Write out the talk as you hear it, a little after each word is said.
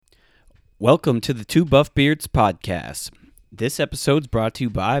Welcome to the Two Buff Beards podcast. This episode's brought to you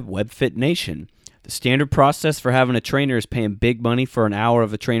by WebFit Nation. The standard process for having a trainer is paying big money for an hour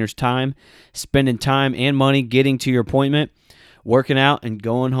of a trainer's time, spending time and money getting to your appointment, working out, and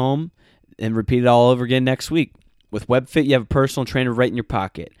going home, and repeat it all over again next week. With WebFit, you have a personal trainer right in your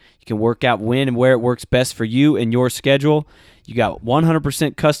pocket. You can work out when and where it works best for you and your schedule. You got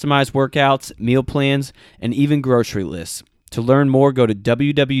 100% customized workouts, meal plans, and even grocery lists. To learn more, go to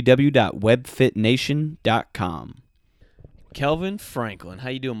www.webfitnation.com. Kelvin Franklin, how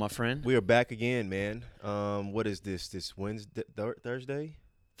you doing, my friend? We are back again, man. What is this? This Wednesday, Thursday?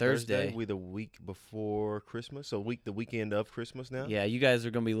 Thursday. We the week before Christmas, so the weekend of Christmas now. Yeah, you guys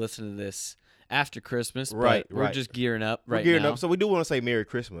are going to be listening to this after Christmas, Right, but we're right. just gearing up right now. We're gearing up, so we do want to say Merry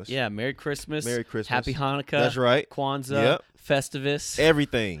Christmas. Yeah, Merry Christmas. Merry Christmas. Happy Hanukkah. That's right. Kwanzaa. Yep. Festivus.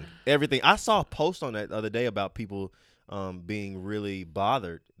 Everything. I saw a post on that the other day about people being really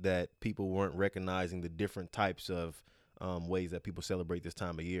bothered that people weren't recognizing the different types of ways that people celebrate this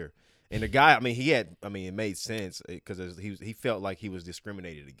time of year. And the guy, it made sense because he felt like he was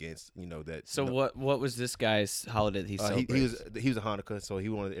discriminated against, that. So what was this guy's holiday that he celebrates? He was a Hanukkah, so he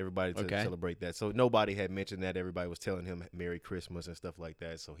wanted everybody to celebrate that. So nobody had mentioned that. Everybody was telling him Merry Christmas and stuff like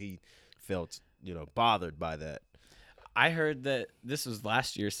that. So he felt, bothered by that. I heard that this was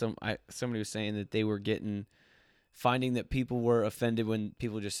last year. Somebody was saying that they were finding that people were offended when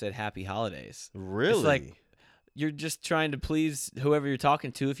people just said Happy Holidays. Really? It's like you're just trying to please whoever you're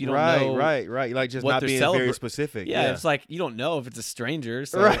talking to if you don't know. Right. Like just not being very specific. Yeah, it's like you don't know if it's a stranger.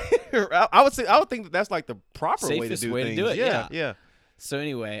 So right. I would think that's like the proper safest way to do it. Yeah. So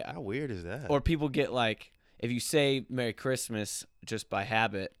anyway, how weird is that? Or people get like, if you say Merry Christmas just by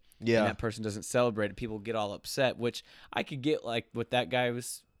habit, and that person doesn't celebrate it, people get all upset, which I could get like what that guy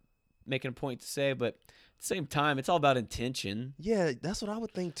was making a point to say, but at the same time, it's all about intention. Yeah, that's what I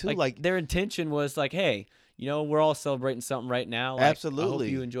would think too. Like their intention was like, hey, we're all celebrating something right now. Like, absolutely. I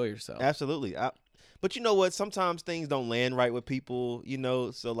hope you enjoy yourself. Absolutely. But you know what? Sometimes things don't land right with people,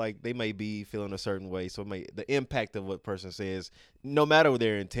 so like they may be feeling a certain way. So the impact of what person says, no matter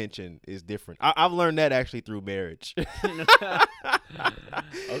their intention, is different. I've learned that actually through marriage.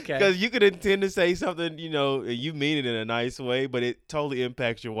 Okay. Because you could intend to say something, and you mean it in a nice way, but it totally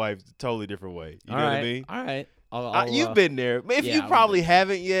impacts your wife a totally different way. You know what I mean? All right. You've been there. If you probably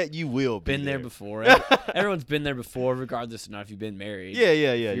haven't yet, you will be. Been there before. Everyone's been there before, regardless of not if you've been married. Yeah.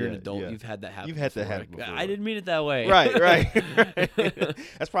 If you're an adult, you've had that happen. You've had before. that happen before. I didn't mean it that way. Right.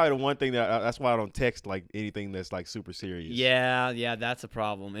 That's probably the one thing that's why I don't text like anything that's like super serious. Yeah, that's a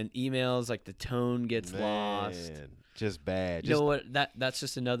problem. And emails, like the tone gets lost. Just bad. You know what? That's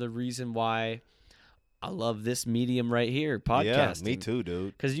just another reason why I love this medium right here, podcasting. Yeah, me too,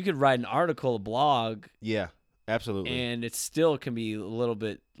 dude. Because you could write an article, a blog. Yeah. Absolutely. And it still can be a little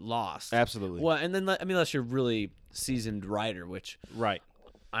bit lost. Absolutely. Well, and then unless you're a really seasoned writer, which right,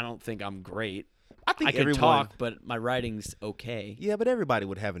 I don't think I'm great. I think I can talk, but my writing's okay. Yeah, but everybody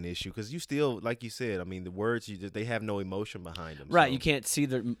would have an issue because you still, like you said, the words they have no emotion behind them. Right, so. you can't see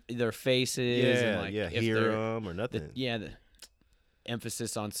their faces. Yeah, and hear them or nothing. The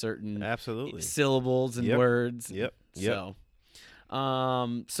emphasis on certain absolutely syllables and words. Yep. So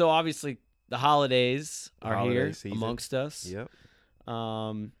obviously. The holidays are here amongst us. Yep.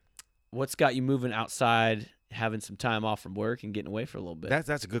 What's got you moving outside, having some time off from work, and getting away for a little bit?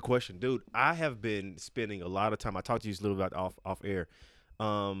 That's a good question, dude. I have been spending a lot of time. I talked to you a little bit off air,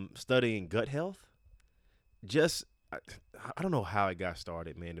 studying gut health. I don't know how it got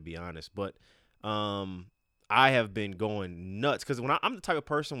started, man. To be honest, but I have been going nuts because I'm the type of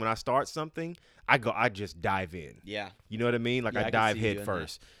person when I start something, I just dive in. Yeah. You know what I mean? Like I dive head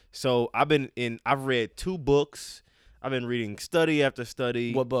first. That. So I've read 2 books. I've been reading study after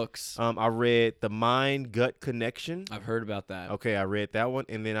study. What books? I read The Mind-Gut Connection. I've heard about that. Okay, I read that one.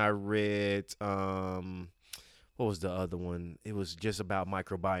 And then I read, what was the other one? It was just about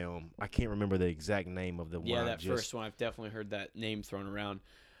microbiome. I can't remember the exact name of the one. Yeah, that first one, I've definitely heard that name thrown around.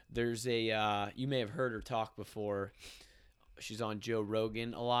 There's you may have heard her talk before. She's on Joe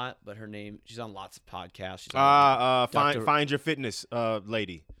Rogan a lot, but she's on lots of podcasts. Find Your Fitness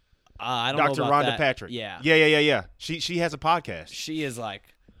lady. I don't know Dr. about Rhonda that. Patrick. Yeah. She has a podcast. She is like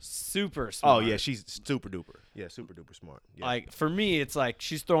super smart. Oh yeah, she's super duper. Yeah, super duper smart. Yeah. Like for me, it's like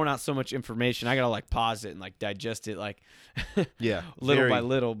she's throwing out so much information. I gotta like pause it and like digest it, like little by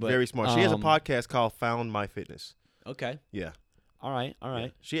little. But very smart. She has a podcast called Found My Fitness. Okay. Yeah. All right.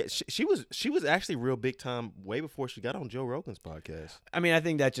 Yeah. She was actually real big time way before she got on Joe Rogan's podcast. I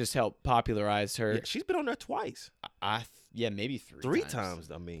think that just helped popularize her. Yeah, she's been on there twice. Maybe three times.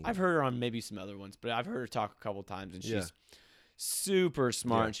 I've heard her on maybe some other ones, but I've heard her talk a couple times, and she's super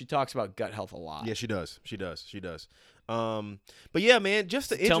smart, Yeah. and she talks about gut health a lot. Yeah, she does. She does. She does. But yeah, man, just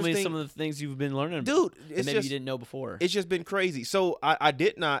the Tell interesting. me some of the things you've been learning, Dude, and it's maybe just you didn't know before. it's just been crazy. So I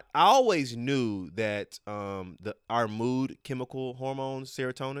did not. I always knew that our mood chemical hormone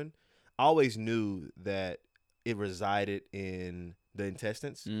serotonin. I always knew that it resided in the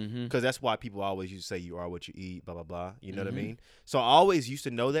intestines Mm-hmm. because that's why people always used to say you are what you eat, blah blah blah. You know what I Mhm. mean? So I always used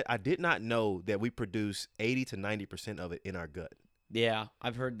to know that. I did not know that we produce 80 to 90% of it in our gut. Yeah,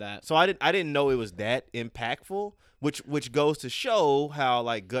 I've heard that. So I didn't know it was that impactful, which goes to show how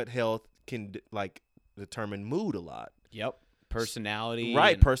like gut health can like determine mood a lot. Yep. Personality.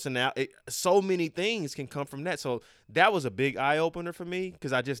 Right, and- personality. So many things can come from that. So that was a big eye opener for me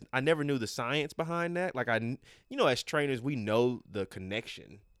because I never knew the science behind that. Like as trainers, we know the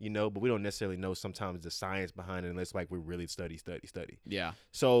connection, but we don't necessarily know sometimes the science behind it unless like we really study. Yeah.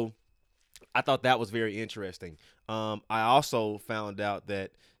 So I thought that was very interesting. I also found out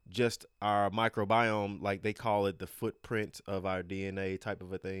that just our microbiome, like they call it the footprint of our DNA type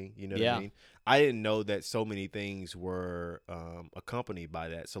of a thing. You know what I mean? I didn't know that so many things were accompanied by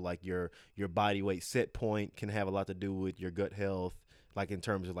that. So like your body weight set point can have a lot to do with your gut health, like in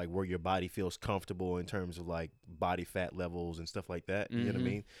terms of like where your body feels comfortable in terms of like body fat levels and stuff like that. You know what I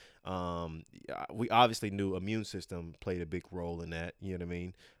mean? We obviously knew immune system played a big role in that. You know what I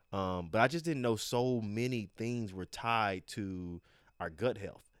mean? But I just didn't know so many things were tied to our gut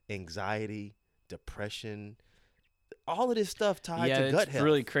health, anxiety, depression, all of this stuff tied to gut it's health.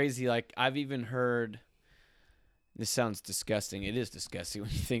 really crazy. Like I've even heard. This sounds disgusting. It is disgusting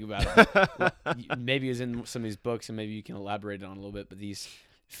when you think about it. Maybe it's in some of these books, and maybe you can elaborate on it a little bit. But these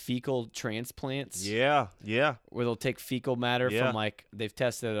fecal transplants, Yeah. where they'll take fecal matter Yeah. from like they've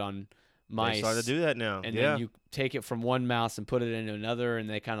tested it on mice. They started to do that now. And yeah. then you take it from one mouse and put it into another, and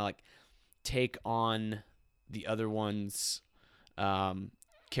they kind of like take on the other one's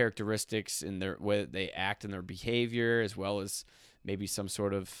characteristics in their way that they act in their behavior, as well as maybe some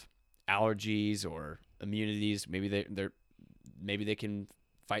sort of allergies or immunities. Maybe they can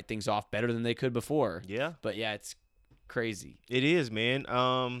fight things off better than they could before. Yeah. But yeah, it's crazy. It is, man.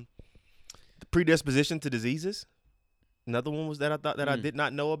 The predisposition to diseases. Another one was that I thought that I did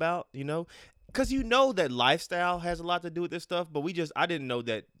not know about, because that lifestyle has a lot to do with this stuff, but I didn't know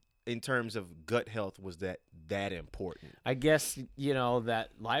that in terms of gut health was that important. I guess, that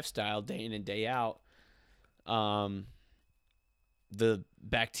lifestyle day in and day out, the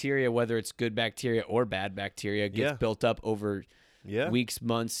bacteria, whether it's good bacteria or bad bacteria, gets built up over weeks,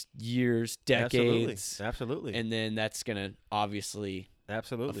 months, years, decades. Absolutely. And then that's going to obviously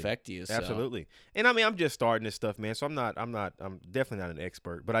affect you. So. Absolutely. And I mean, I'm just starting this stuff, man. So I'm definitely not an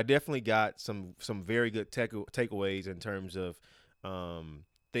expert, but I definitely got some very good takeaways in terms of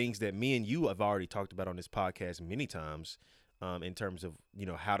things that me and you have already talked about on this podcast many times, in terms of,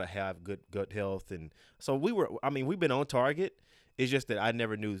 how to have good gut health. And so we've been on target. It's just that I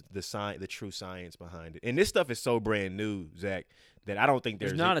never knew the true science behind it. And this stuff is so brand new, Zach, that I don't think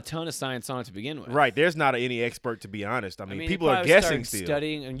there's not a ton of science on it to begin with. Right. There's not any expert, to be honest. I mean people they are probably guessing started still.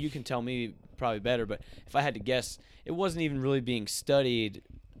 Studying, and you can tell me probably better, but if I had to guess, it wasn't even really being studied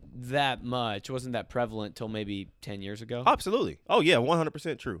that much. It wasn't that prevalent till maybe 10 years ago. Absolutely. Oh yeah,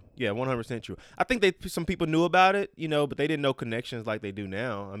 100% true. Yeah, 100% true. I think some people knew about it, but they didn't know connections like they do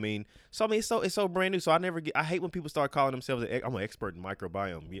now. It's so brand new. So I hate when people start calling themselves I'm an expert in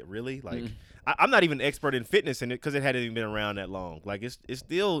microbiome. Yeah, really? Like I'm not even an expert in fitness in it because it hadn't even been around that long. Like it's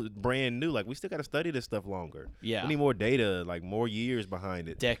still brand new. Like we still got to study this stuff longer. Yeah. We need more data, like more years behind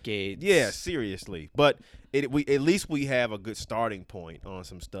it. Decades. Yeah, seriously. But at least we have a good starting point on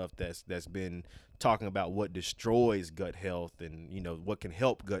some stuff that's been talking about what destroys gut health and what can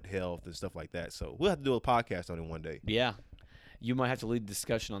help gut health and stuff like that. So we'll have to do a podcast on it one day. Yeah. You might have to lead the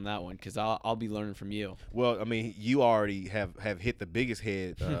discussion on that one because I'll be learning from you. Well, I mean, you already have hit the biggest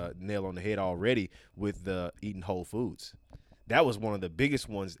nail on the head already with the eating whole foods. That was one of the biggest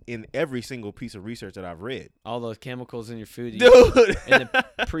ones in every single piece of research that I've read. All those chemicals in your food. Dude. And the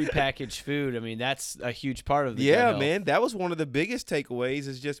prepackaged food. I mean, that's a huge part of the gut health. Man. That was one of the biggest takeaways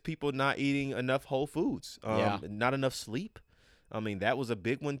is just people not eating enough whole foods. Not enough sleep. I mean, that was a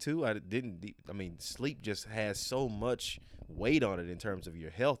big one, too. Sleep just has so much weight on it in terms of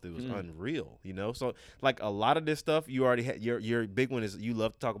your health. It was unreal, So, like, a lot of this stuff, you already had. Your big one is you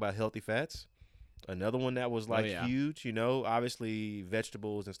love to talk about healthy fats. Another one that was huge, obviously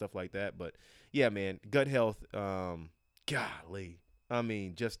vegetables and stuff like that. But yeah, man, gut health, golly. I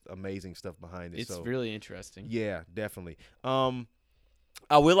mean, just amazing stuff behind it. It's really interesting. Yeah, definitely.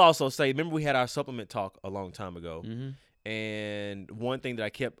 I will also say, remember we had our supplement talk a long time ago. Mm-hmm. And one thing that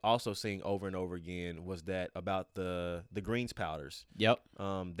I kept also seeing over and over again was that about the greens powders. Yep.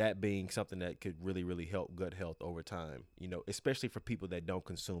 That being something that could really, really help gut health over time, especially for people that don't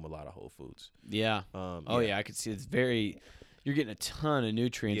consume a lot of whole foods. Yeah. Yeah, I could see you're getting a ton of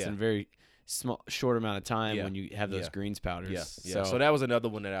nutrients in a very short amount of time when you have those greens powders. Yeah. So that was another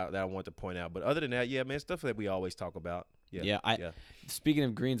one that I wanted to point out. But other than that, man, stuff that we always talk about. Speaking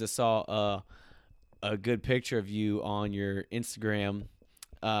of greens, I saw a good picture of you on your Instagram.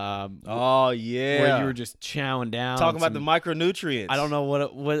 Where you were just chowing down, talking about the micronutrients. I don't know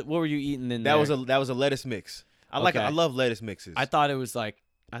what were you eating in that there? That was a lettuce mix. I love lettuce mixes. I thought it was a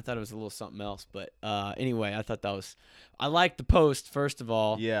little something else, but anyway, I like the post. First of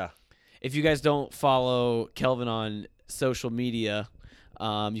all, if you guys don't follow Kelvin on social media,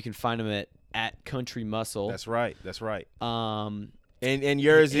 you can find him at Country Muscle. That's right. And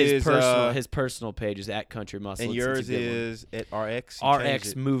yours is his personal page is at Country Muscle. And yours is at RX.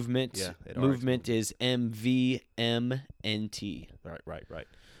 RX Movement. Yeah, Movement is MVMNT. Right.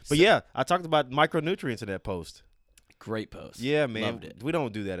 But I talked about micronutrients in that post. Great post. Yeah, man. Loved it. We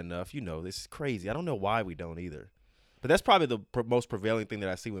don't do that enough. This is crazy. I don't know why we don't either. But that's probably the most prevailing thing that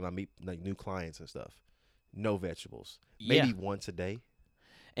I see when I meet new clients and stuff. No vegetables. Maybe once a day.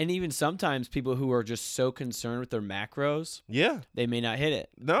 And even sometimes people who are just so concerned with their macros, they may not hit it.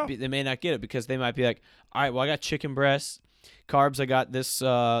 No. They may not get it because they might be like, all right, well, I got chicken breasts. Carbs, I got this,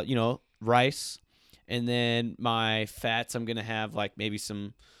 rice. And then my fats, I'm going to have like maybe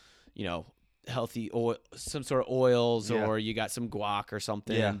some, healthy oil, some sort of oils, or you got some guac or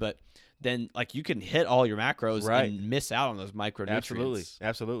something. Yeah. But then like you can hit all your macros and miss out on those micronutrients.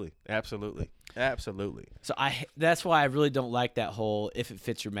 Absolutely. So that's why I really don't like that whole if it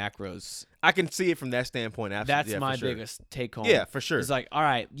fits your macros. I can see it from that standpoint. Absolutely. That's my biggest take home. Yeah, for sure. It's like, all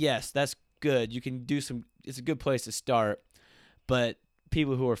right, yes, that's good. You can do it's a good place to start. But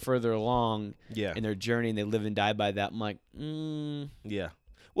people who are further along in their journey and they live and die by that, I'm like, Yeah.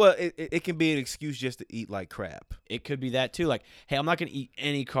 Well, it can be an excuse just to eat like crap. It could be that too. Like, hey, I'm not going to eat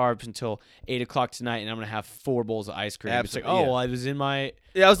any carbs until 8 o'clock tonight, and I'm going to have 4 bowls of ice cream. Absolutely. It's like, well, I was in my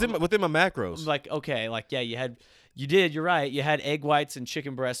within my macros. I'm like, okay, like you're right. You had egg whites and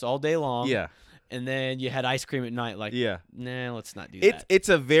chicken breasts all day long. Yeah. And then you had ice cream at night. Like, nah, let's not do that. It's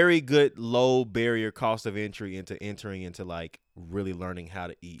a very good low barrier cost of entry into entering into like really learning how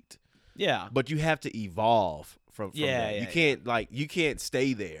to eat. Yeah. But you have to evolve from that. You can't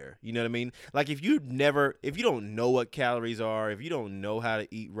stay there. You know what I mean? Like if you don't know what calories are, if you don't know how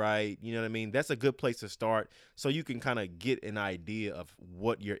to eat right, you know what I mean? That's a good place to start so you can kind of get an idea of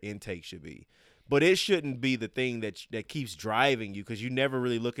what your intake should be. But it shouldn't be the thing that keeps driving you because you never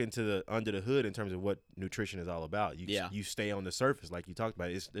really look into under the hood in terms of what nutrition is all about. You stay on the surface like you talked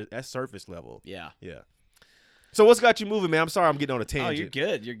about. That's surface level. Yeah. So what's got you moving, man? I'm sorry I'm getting on a tangent. Oh, you're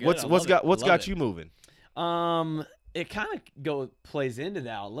good. You're good. What's got you moving? It kind of plays into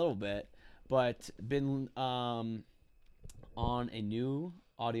that a little bit, but been on a new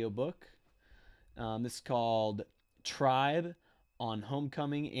audiobook. This is called Tribe on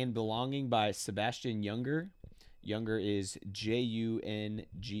Homecoming and Belonging by Sebastian Junger. Junger is Junger.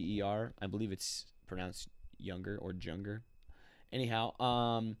 I believe it's pronounced Younger or Junger. Anyhow,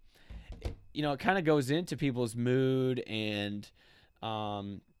 it kind of goes into people's mood and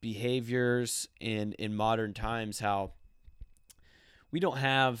behaviors in modern times, how we don't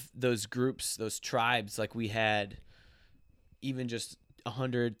have those groups, those tribes like we had even just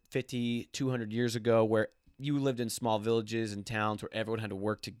 150, 200 years ago, where you lived in small villages and towns where everyone had to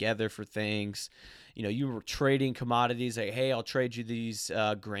work together for things. You were trading commodities like, hey, I'll trade you these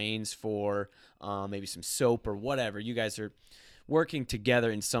grains for maybe some soap or whatever. You guys are working together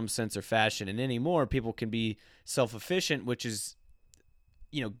in some sense or fashion. And anymore, people can be self-efficient, which is,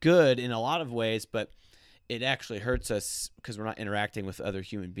 good in a lot of ways, but it actually hurts us because we're not interacting with other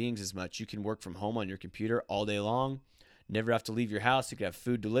human beings as much. You can work from home on your computer all day long, never have to leave your house. You can have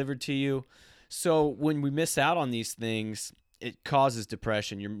food delivered to you. So when we miss out on these things, it causes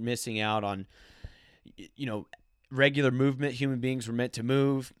depression. You're missing out on, regular movement. Human beings were meant to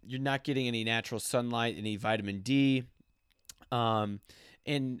move. You're not getting any natural sunlight, any vitamin D.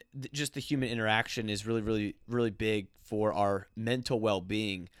 And just the human interaction is really, really, really big for our mental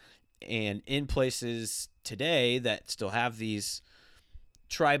well-being. And in places today that still have these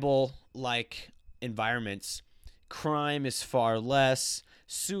tribal-like environments, crime is far less.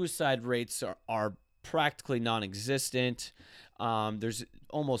 Suicide rates are practically non-existent. There's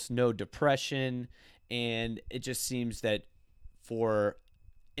almost no depression. And it just seems that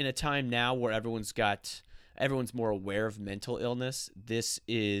in a time now where everyone's more aware of mental illness, this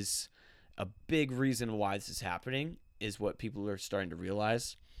is a big reason why this is happening. is what people are starting to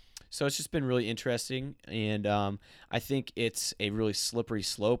realize. So it's just been really interesting, and I think it's a really slippery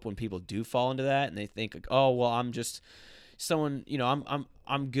slope when people do fall into that, and they think, like, oh, well, I'm just someone,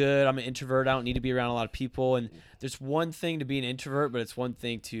 I'm good. I'm an introvert. I don't need to be around a lot of people. And there's one thing to be an introvert, but it's one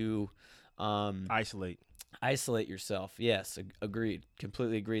thing to isolate yourself. Yes, agreed.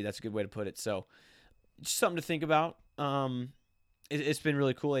 Completely agreed. That's a good way to put it. So just something to think about. It's been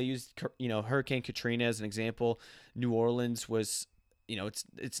really cool. I used, Hurricane Katrina as an example. New Orleans was,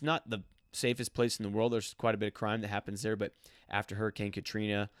 it's not the safest place in the world. There's quite a bit of crime that happens there. But after Hurricane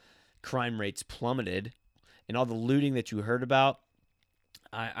Katrina, crime rates plummeted. And all the looting that you heard about,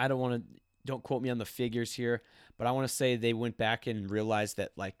 I don't quote me on the figures here, but I want to say they went back and realized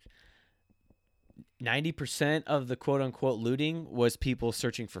that like 90% of the quote unquote looting was people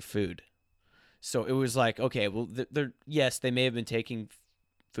searching for food. So it was like, okay, well, yes, they may have been taking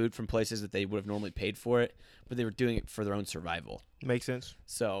food from places that they would have normally paid for it, but they were doing it for their own survival. Makes sense.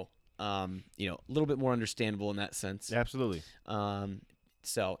 So, a little bit more understandable in that sense. Absolutely.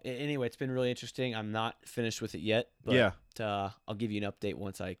 So anyway, it's been really interesting. I'm not finished with it yet, but I'll give you an update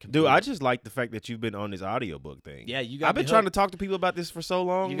once I complete. Dude, I just like the fact that you've been on this audiobook thing. Yeah, you got. I've been trying to talk to people about this for so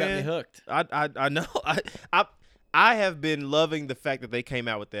long. You got me hooked. I know. I have been loving the fact that they came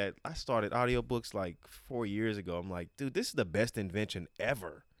out with that. I started audiobooks like 4 years ago. I'm like, dude, this is the best invention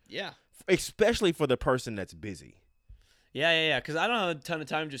ever. Yeah. Especially for the person that's busy. Yeah. Because I don't have a ton of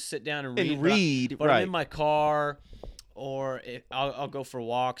time to just sit down and read. But right. I'm in my car. Or I'll go for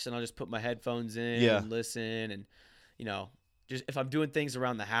walks and I'll just put my headphones in and listen, and just if I'm doing things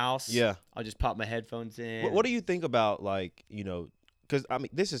around the house, I'll just pop my headphones in. What do you think about because I mean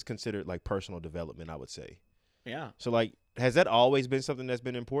this is considered like personal development, I would say. Yeah. So like, has that always been something that's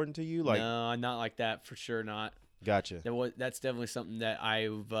been important to you? Like, no, not like that for sure. Not. Gotcha. That's definitely something that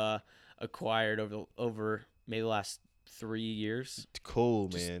I've acquired over maybe the last 3 years. Cool,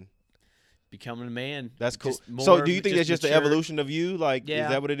 man. Becoming a man. That's cool. So do you think that's just the evolution of you? Like, is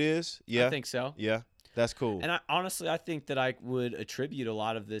that what it is? Yeah. I think so. Yeah. That's cool. And I think that I would attribute a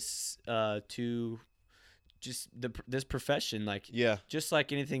lot of this to just this profession. Like, just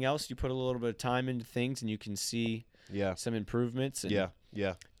like anything else, you put a little bit of time into things and you can see some improvements. And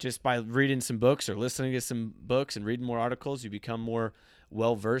just by reading some books or listening to some books and reading more articles, you become more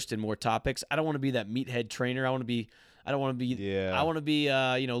well-versed in more topics. I don't want to be that meathead trainer. I want to be a little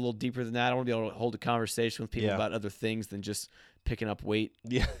deeper than that. I want to be able to hold a conversation with people about other things than just picking up weight,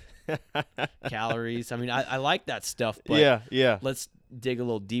 calories. I mean, I like that stuff, but let's dig a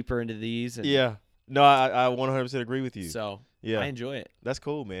little deeper into these. And, no, I 100% agree with you. So I enjoy it. That's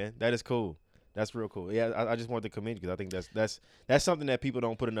cool, man. That is cool. That's real cool. Yeah, I just wanted to commend you because I think that's something that people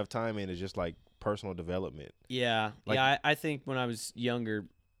don't put enough time in, is just like personal development. Yeah, I think when I was younger,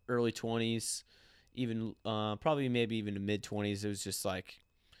 early 20s, even probably maybe even the mid 20s, it was just like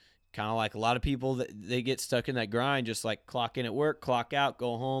kind of like a lot of people that they get stuck in that grind, just like clock in at work, clock out,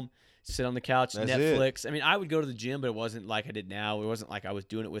 go home, sit on the couch, That's Netflix. It. I mean, I would go to the gym, but it wasn't like I did now. It wasn't like I was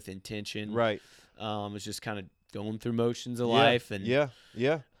doing it with intention. Right. It was just kind of going through motions of life. And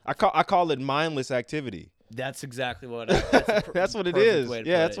I call it mindless activity. That's exactly what. That's what it is.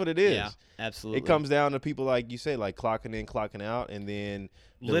 Yeah, that's what it is. Yeah, absolutely. It comes down to people like you say, like clocking in, clocking out, and then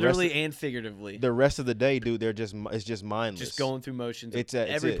literally and figuratively. The rest of the day, dude, it's just mindless. Just going through motions. It's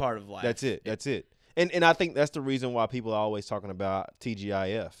every part of life. That's it. That's it. And I think that's the reason why people are always talking about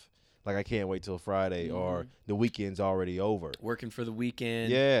TGIF. Like, I can't wait till Friday, or the weekend's already over. Working for the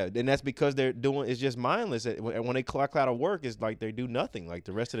weekend. Yeah, and that's because it's just mindless. When they clock out of work, it's like they do nothing. Like,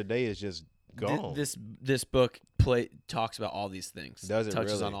 the rest of the day is just gone. This book talks about all these things. Does it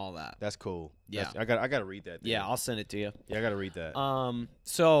touches really? on all that. That's cool. Yeah, I got to read that. Yeah, I'll send it to you. Yeah, I got to read that.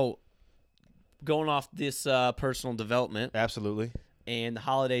 So going off this personal development, absolutely, and the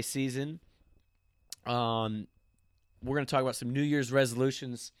holiday season, we're going to talk about some New Year's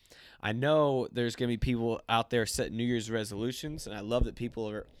resolutions. I know there's going to be people out there setting New Year's resolutions, and I love that people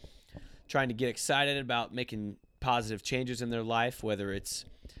are trying to get excited about making positive changes in their life, whether it's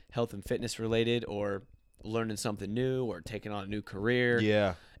health and fitness related, or learning something new, or taking on a new career.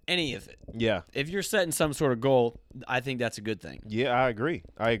 Yeah. Any of it. Yeah. If you're setting some sort of goal, I think that's a good thing. Yeah, I agree.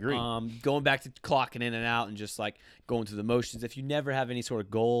 Going back to clocking in and out and just like going through the motions. If you never have any sort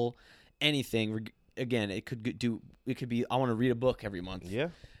of goal, anything, again, it could be I want to read a book every month. Yeah.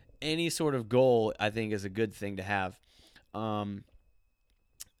 Any sort of goal, I think, is a good thing to have. But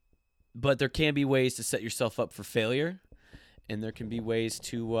there can be ways to set yourself up for failure, and there can be ways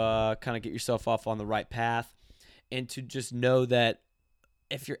to kind of get yourself off on the right path, and to just know that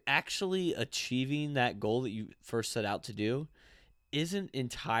if you're actually achieving that goal that you first set out to do, isn't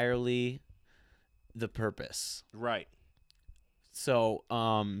entirely the purpose. Right. So,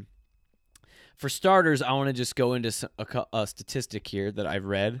 for starters, I want to just go into a statistic here that I've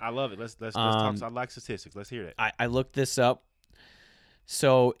read. I love it. Let's talk. I like statistics. Let's hear that. I looked this up.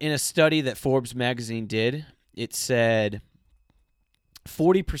 So, in a study that Forbes magazine did, it said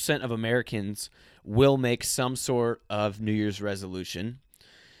 40% of Americans will make some sort of New Year's resolution.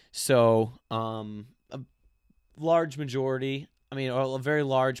 So, a large majority, a very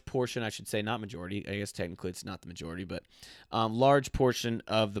large portion, I should say, not majority. I guess technically it's not the majority, but large portion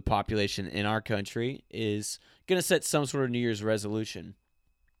of the population in our country is going to set some sort of New Year's resolution.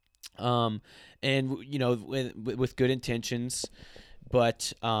 And, with good intentions,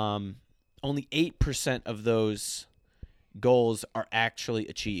 but only 8% of those goals are actually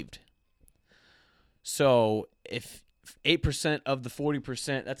achieved. So if 8% of the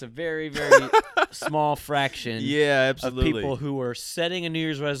 40%, that's a very, very small fraction of people who are setting a New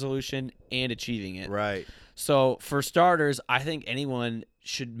Year's resolution and achieving it. Right. So for starters, I think anyone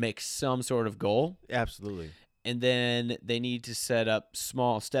should make some sort of goal. Absolutely. And then they need to set up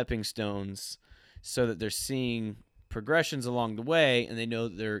small stepping stones so that they're seeing progressions along the way and they know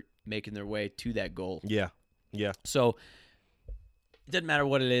that they're making their way to that goal. Yeah. Yeah. So it doesn't matter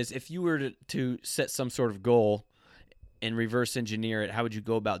what it is. If you were to set some sort of goal and reverse engineer it, how would you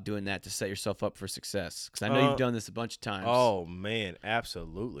go about doing that to set yourself up for success? Because I know you've done this a bunch of times. Oh, man,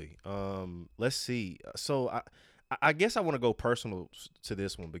 absolutely. Let's see. So I guess I want to go personal to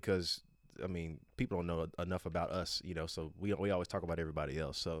this one because, people don't know enough about us, so we always talk about everybody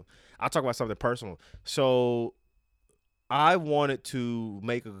else. So I'll talk about something personal. So I wanted to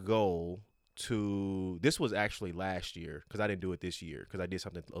make a goal this was actually last year because I didn't do it this year because I did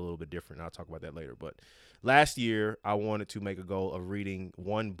something a little bit different. I'll talk about that later. But last year, I wanted to make a goal of reading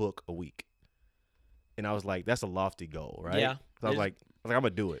one book a week. And I was like, that's a lofty goal, right? Yeah. I was like, I'm going to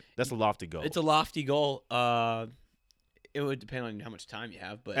do it. That's a lofty goal. It's a lofty goal. It would depend on how much time you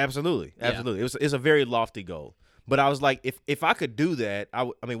have. But Absolutely. Yeah. Absolutely. It's a very lofty goal. But I was like, if I could do that,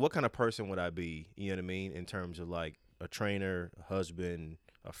 what kind of person would I be? You know what I mean? In terms of like a trainer, a husband,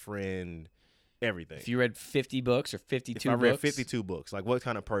 a friend, everything. If you read 50 books or 52 books. If I read 52 books, like what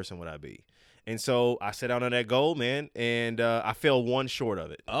kind of person would I be? And so I set out on that goal, man, and I fell one short of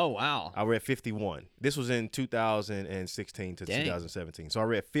it. Oh, wow. I read 51. This was in 2016 to 2017. So I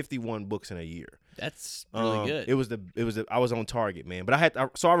read 51 books in a year. That's really good. It was I was on target, man. But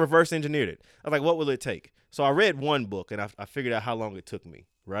I reverse engineered it. I was like, what will it take? So I read one book and I figured out how long it took me,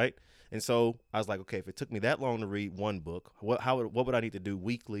 right? And so I was like, okay, if it took me that long to read one book, what would I need to do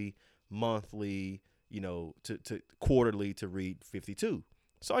weekly, monthly, to quarterly to read 52?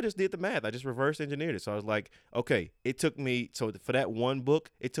 So I just did the math. I just reverse engineered it. So I was like, okay, it took me, so for that one book,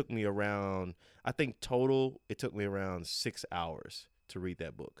 it took me around, I think total, it took me around 6 hours to read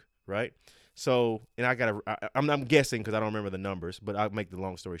that book, right? So, and I'm guessing because I don't remember the numbers, but I'll make the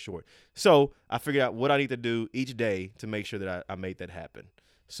long story short. So I figured out what I need to do each day to make sure that I made that happen.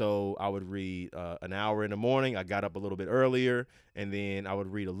 So I would read an hour in the morning. I got up a little bit earlier, and then I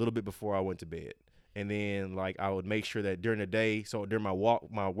would read a little bit before I went to bed. And then, I would make sure that during the day, so during my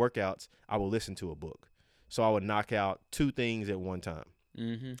workouts, I would listen to a book. So I would knock out 2 things at one time.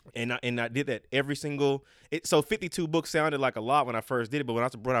 Mm-hmm. And I did that every single. So 52 books sounded like a lot when I first did it, but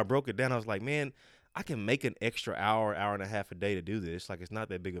when I broke it down, I was like, man, I can make an extra hour and a half a day to do this. Like, it's not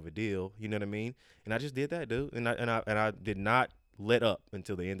that big of a deal. You know what I mean? And I just did that, dude. And I did not let up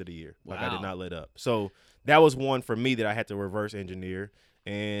until the end of the year. Wow. I did not let up. So that was one for me that I had to reverse engineer.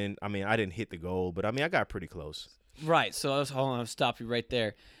 And I didn't hit the goal, but I got pretty close. Right. So I'll stop you right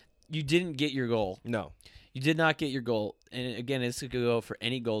there. You didn't get your goal. No. You did not get your goal. And again, this could go for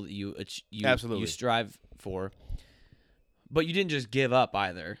any goal that you Absolutely. you strive for. But you didn't just give up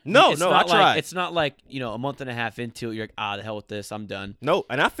either. No, I tried. It's not like, a month and a half into it, you're like, the hell with this, I'm done. No,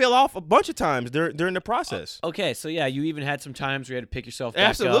 and I fell off a bunch of times during the process. Okay, so yeah, you even had some times where you had to pick yourself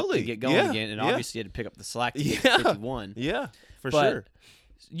back up and get going again, and obviously you had to pick up the slack to get 51. Yeah, for but sure.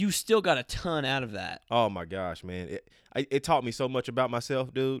 You still got a ton out of that. Oh my gosh, man. It taught me so much about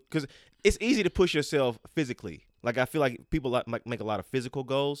myself, dude, because it's easy to push yourself physically. Like, I feel like people make a lot of physical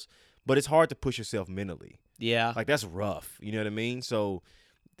goals, but it's hard to push yourself mentally. Yeah. Like, that's rough. You know what I mean? So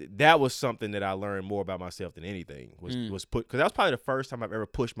that was something that I learned more about myself than anything was because that was probably the first time I've ever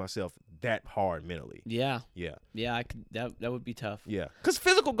pushed myself that hard mentally. Yeah. Yeah. Yeah, I could, that would be tough. Yeah. Because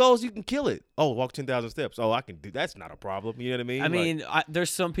physical goals, you can kill it. Oh, walk 10,000 steps. Oh, I can do that's not a problem. You know what I mean?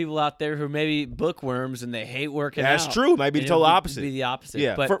 There's some people out there who may be bookworms and they hate working out. That's true. Maybe the total opposite. Be the opposite.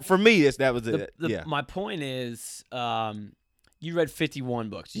 Yeah. But for me, that was it. Yeah. My point is, you read 51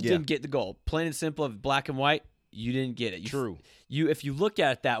 books. You didn't get the goal. Plain and simple, of black and white. you didn't get it. True. If you look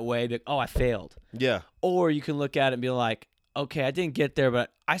at it that way, be like, oh, I failed. Yeah. Or you can look at it and be like, okay, I didn't get there,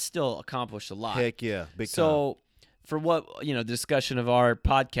 but I still accomplished a lot. Heck yeah. Big time. So for what, the discussion of our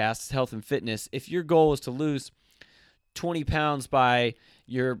podcast, health and fitness, if your goal is to lose 20 pounds by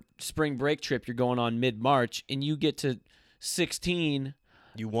your spring break trip you're going on mid-March and you get to 16,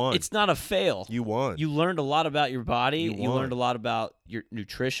 you won. it's not a fail. You won. You learned a lot about your body. You won. learned a lot about your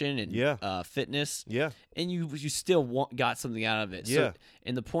nutrition and fitness. Yeah. And you still got something out of it. Yeah. So,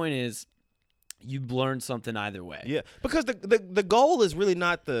 and the point is, you learned something either way. Yeah. Because the goal is really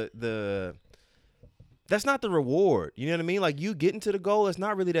not that's not the reward. You know what I mean? Like, you getting to the goal is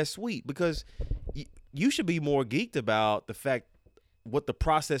not really that sweet, because you should be more geeked about the fact what the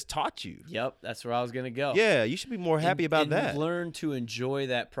process taught you. Yep, that's where I was gonna go. Yeah, you should be more happy about that. Learn to enjoy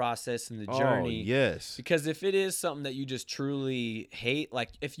that process and the journey. Oh, yes. Because if it is something that you just truly hate, like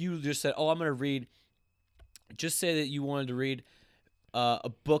if you just said, "Oh, I'm gonna read," just say that you wanted to read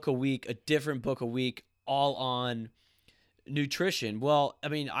a book a week, a different book a week, all on nutrition. Well, I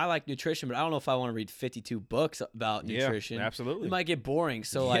mean, I like nutrition, but I don't know if I want to read 52 books about nutrition. Yeah, absolutely. It might get boring.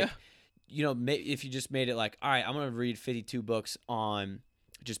 So, like, if you just made it like, all right, I'm going to read 52 books on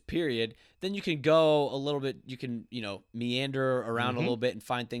just period, then you can go a little bit, you can, meander around a little bit and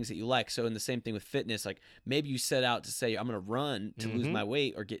find things that you like. So, in the same thing with fitness, like maybe you set out to say, I'm going to run to lose my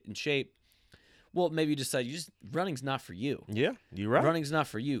weight or get in shape. Well, maybe you decide running's not for you. Yeah, you're right. Running's not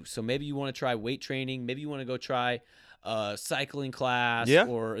for you. So maybe you want to try weight training. Maybe you want to go try a cycling class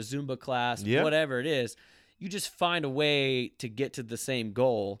or a Zumba class, whatever it is. You just find a way to get to the same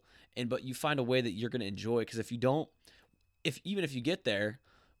goal, but you find a way that you're going to enjoy. Because if you don't, even if you get there,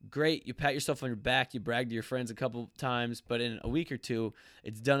 great, you pat yourself on your back, you brag to your friends a couple times, but in a week or two,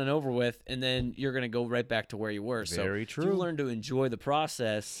 it's done and over with, and then you're going to go right back to where you were. Very true. If you learn to enjoy the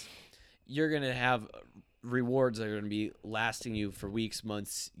process, you're going to have rewards that are going to be lasting you for weeks,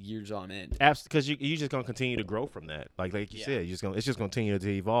 months, years on end. Absolutely, because you're just going to continue to grow from that. Like you said, it's just going to continue to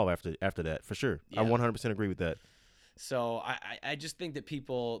evolve after that, for sure. Yeah. I 100% agree with that. So I just think that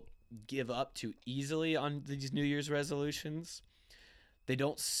people give up too easily on these New Year's resolutions. They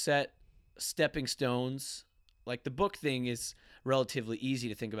don't set stepping stones. Like the book thing is relatively easy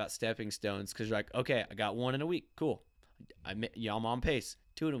to think about stepping stones, because you're like, okay, I got 1 in a week. Cool. I'm on pace.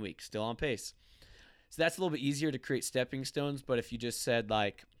 2 in a week, still on pace. So that's a little bit easier to create stepping stones. But if you just said,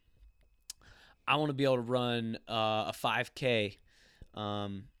 like, I want to be able to run a 5K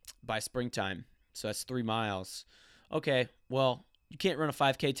by springtime, so that's 3 miles. Okay, well, you can't run a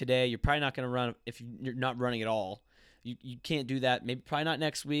 5K today. You're probably not going to run if you're not running at all. You can't do that. Maybe probably not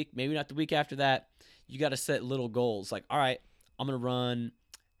next week. Maybe not the week after that. You got to set little goals. Like, all right, I'm going to run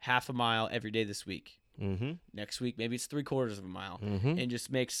half a mile every day this week. Mm-hmm. Next week, maybe it's 3/4 of a mile, and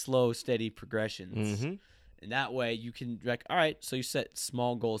just make slow, steady progressions. And that way you can, like, all right, so you set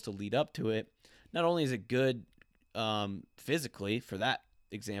small goals to lead up to it. Not only is it good physically for that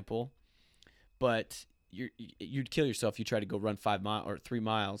example, but you'd kill yourself if you try to go run 5 miles or 3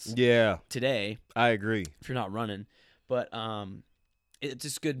 miles. Yeah, today. I agree. If you're not running, but it's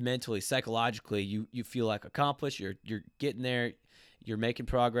just good mentally, psychologically. You feel like accomplished. You're getting there. You're making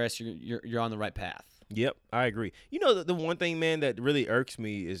progress. You're on the right path. Yep, I agree. You know, the one thing, man, that really irks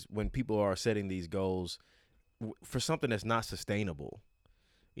me is when people are setting these goals for something that's not sustainable.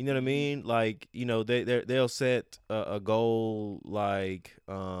 You know what I mean? Like, they'll set a goal like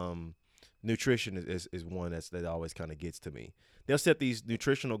nutrition is one that always kind of gets to me. They'll set these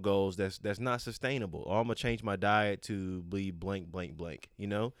nutritional goals that's not sustainable. Oh, I'm gonna change my diet to be blank, blank, blank.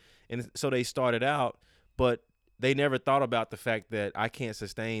 And so they started out, but they never thought about the fact that I can't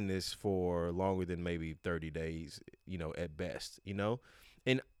sustain this for longer than maybe 30 days, at best,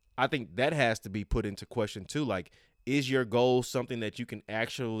 And I think that has to be put into question too. Like, is your goal something that you can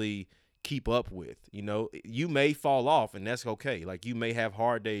actually keep up with? You may fall off, and that's okay. Like, you may have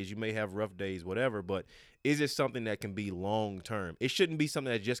hard days, you may have rough days, whatever, but is it something that can be long term? It shouldn't be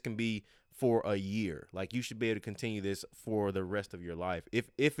something that just can be for a year. Like, you should be able to continue this for the rest of your life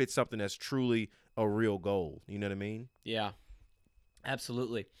if it's something that's truly a real goal. You know what I mean? Yeah,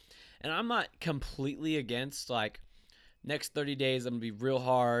 absolutely. And I'm not completely against, like, next 30 days I'm going to be real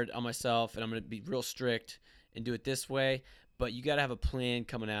hard on myself and I'm going to be real strict and do it this way, but you got to have a plan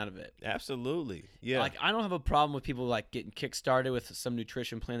coming out of it. Absolutely. Yeah. Like, I don't have a problem with people, like, getting kick-started with some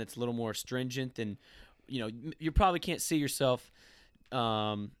nutrition plan that's a little more stringent, and, you probably can't see yourself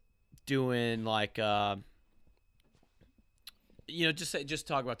doing, like, just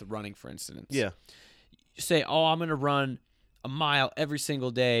talk about the running, for instance. Yeah. You say, oh, I'm going to run a mile every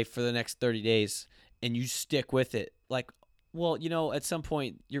single day for the next 30 days, and you stick with it. Like, well, at some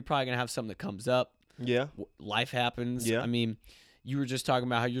point you're probably going to have something that comes up. Yeah. Life happens. Yeah. I mean, you were just talking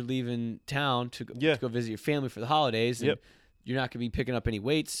about how you're leaving town to Yeah. go visit your family for the holidays, and Yep. you're not going to be picking up any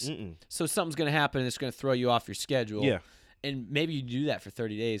weights. Mm-mm. So something's going to happen that's going to throw you off your schedule. Yeah. And maybe you do that for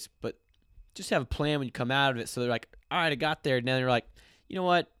 30 days, but just have a plan when you come out of it. So they're like, all right, I got there. And then they're like, you know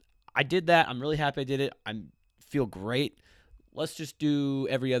what? I did that. I'm really happy I did it. I feel great. Let's just do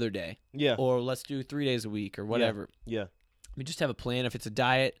every other day. Yeah. Or let's do 3 days a week or whatever. Yeah. I mean, just have a plan. If it's a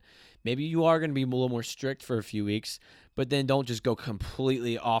diet, maybe you are going to be a little more strict for a few weeks, but then don't just go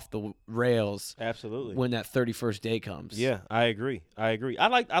completely off the rails Absolutely. when that 31st day comes. Yeah, I agree. I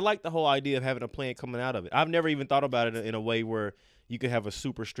like the whole idea of having a plan coming out of it. I've never even thought about it in a way where you could have a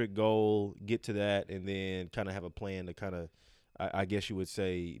super strict goal, get to that, and then kind of have a plan to kind of, I guess you would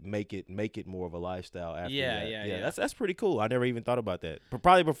say, make it more of a lifestyle after that. Yeah. That's pretty cool. I never even thought about that. But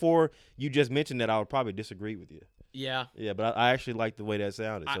probably before you just mentioned that, I would probably disagree with you. Yeah. Yeah, but I actually like the way that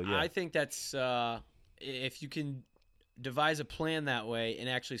sounded. So yeah. I think that's if you can devise a plan that way and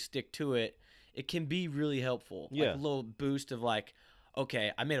actually stick to it, it can be really helpful. Yeah. Like a little boost of like,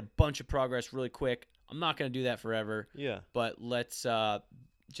 okay, I made a bunch of progress really quick. I'm not going to do that forever. Yeah. But let's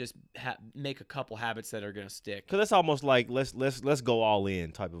just make a couple habits that are going to stick. Because that's almost like let's go all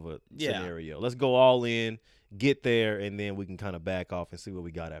in type of a Yeah. scenario. Let's go all in, get there, and then we can kind of back off and see what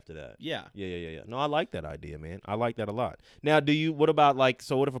we got after that. Yeah. Yeah. No, I like that idea, man. I like that a lot. Now, what about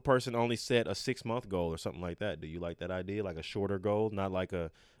so what if a person only set a 6-month goal or something like that? Do you like that idea? Like a shorter goal, not like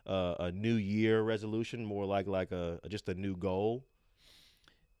a new year resolution, more like just a new goal?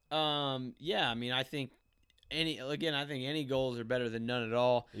 Yeah, I mean, I think any goals are better than none at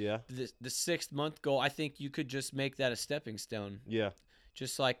all. Yeah. The 6-month goal, I think you could just make that a stepping stone. Yeah.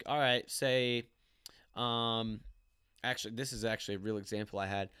 Just like, all right, say, actually, this is actually a real example I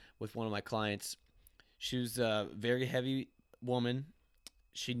had with one of my clients. She was a very heavy woman.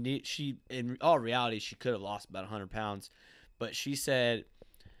 She in all reality, she could have lost about 100 pounds, but she said,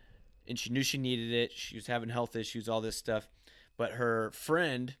 and she knew she needed it. She was having health issues, all this stuff, but her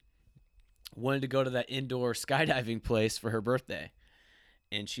friend wanted to go to that indoor skydiving place for her birthday,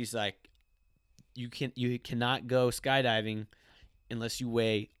 and she's like, you cannot go skydiving unless you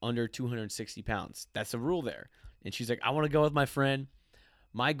weigh under 260 pounds. That's a rule there. And she's like, I want to go with my friend.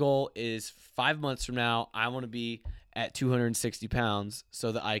 My goal is 5 months from now, I want to be at 260 pounds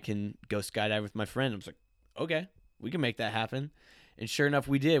so that I can go skydive with my friend. I was like, okay, we can make that happen. And sure enough,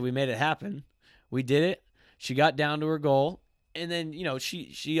 we did. We made it happen. We did it. She got down to her goal. And then,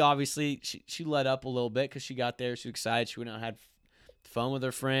 she obviously, she let up a little bit because she got there. She was excited. She went out and had fun with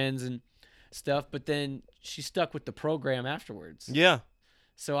her friends and stuff. But then she stuck with the program afterwards. Yeah.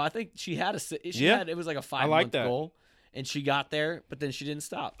 So I think it was like a 5-month goal. And she got there, but then she didn't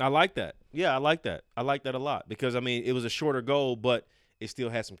stop. I like that. Yeah, I like that. I like that a lot because, I mean, it was a shorter goal, but it still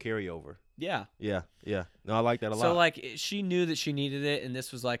had some carryover. Yeah. Yeah. No, I like that a lot. So, like, she knew that she needed it, and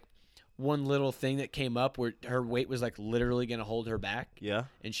this was, like, one little thing that came up where her weight was, like, literally going to hold her back. Yeah.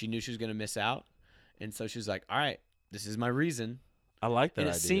 And she knew she was going to miss out. And so she was like, all right, this is my reason. I like that and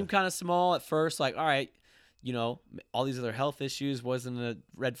idea. It seemed kind of small at first, like, all right, all these other health issues wasn't a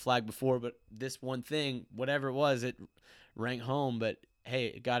red flag before, but this one thing, whatever it was, it rang home. But hey,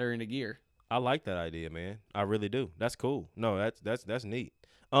 it got her into gear. I like that idea, man. I really do. That's cool. No, that's neat.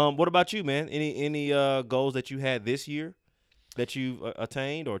 What about you, man? Any goals that you had this year that you've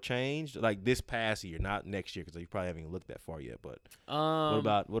attained or changed, like this past year, not next year, because you probably haven't looked that far yet. But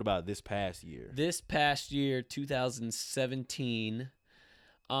what about this past year? This past year, 2017.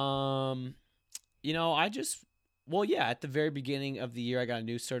 At the very beginning of the year, I got a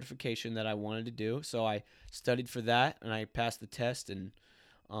new certification that I wanted to do. So I studied for that, and I passed the test. And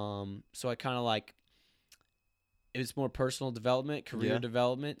so I kind of like, it was more personal development, career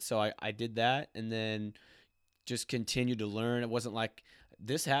development. So I did that, and then just continued to learn. It wasn't like,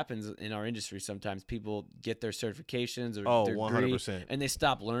 this happens in our industry sometimes. People get their certifications or their 100%. Degree, and they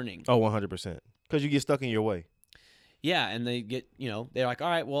stop learning. 100%. Because you get stuck in your way. Yeah, and they get, they're like, all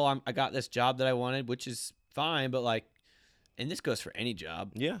right, well, I got this job that I wanted, which is fine, but like, and this goes for any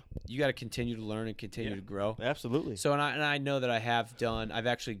job. Yeah. You got to continue to learn and continue to grow. Absolutely. So, and I know that I've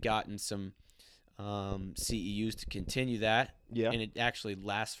actually gotten some CEUs to continue that. Yeah. And it actually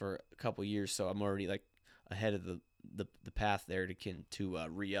lasts for a couple years, so I'm already like ahead of the path there to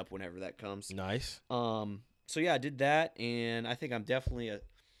re-up whenever that comes. Nice. So yeah, I did that, and I think I'm definitely a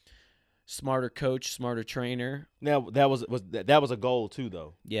smarter coach, smarter trainer. Now that was a goal too,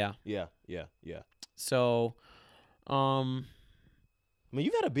 though. Yeah. Yeah. So, I mean,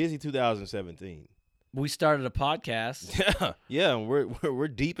 you've had a busy 2017. We started a podcast. Yeah, and we're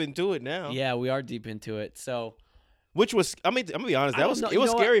deep into it now. Yeah, we are deep into it. So, Which was, I mean, I'm gonna be honest, I that don't was know- it you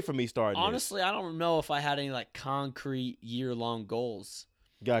was know what? scary for me starting Honestly, I don't know if I had any like concrete year-long goals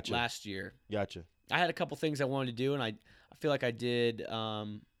this. Gotcha. last year. Gotcha. I had a couple things I wanted to do, and I feel like I did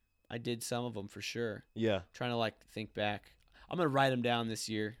some of them for sure. Yeah. Trying to like think back. I'm gonna write them down this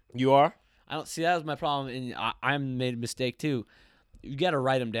year. You are? I don't see that was my problem, and I made a mistake too. You got to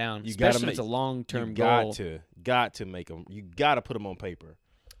write them down, You gotta especially if it's a long-term You goal. got to make them. You got to put them on paper.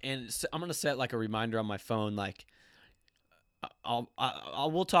 And so I'm gonna set like a reminder on my phone. Like,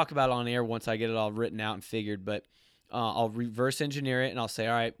 we'll talk about it on air once I get it all written out and figured. But I'll reverse engineer it, and I'll say,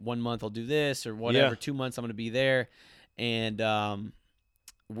 all right, 1 month I'll do this or whatever. Yeah. 2 months I'm gonna be there, and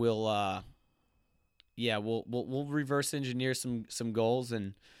we'll reverse engineer some goals,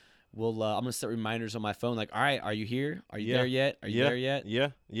 and I'm gonna set reminders on my phone. Like, all right, are you here? Are you there yet? Are you there yet?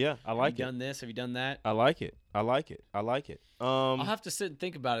 Yeah. I like Have you it. done this? Have you done that? I like it. I'll have to sit and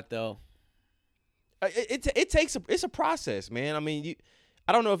think about it though. It's a process, man. I mean,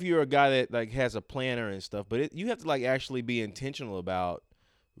 I don't know if you're a guy that like has a planner and stuff, but you have to like actually be intentional about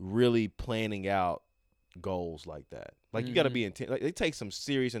really planning out goals like that. Like you got to be intent. Like it takes some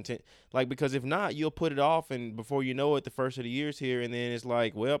serious intent. Like because if not, you'll put it off, and before you know it, the first of the year's here, and then it's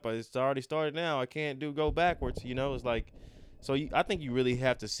like, well, it's already started now. I can't go backwards. You know, it's like, so I think you really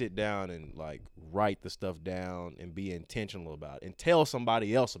have to sit down and like write the stuff down and be intentional about it and tell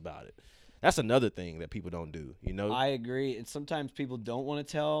somebody else about it. That's another thing that people don't do. You know, I agree, and sometimes people don't want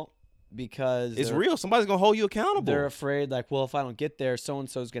to tell because it's real. Somebody's gonna hold you accountable. They're afraid, like, well, if I don't get there, so and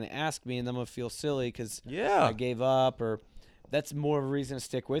so is going to ask me, and I'm going to feel silly because I gave up, or that's more of a reason to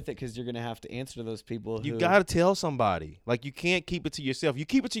stick with it because you're going to have to answer to those people. You got to tell somebody. Like you can't keep it to yourself. You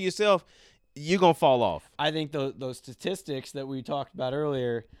keep it to yourself, you're gonna fall off. I think those statistics that we talked about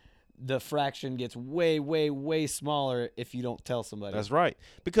earlier, the fraction gets way, way, way smaller if you don't tell somebody. That's right.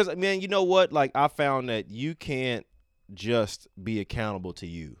 Because man, you know what? Like I found that you can't just be accountable to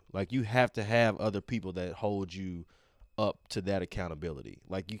you. Like you have to have other people that hold you up to that accountability.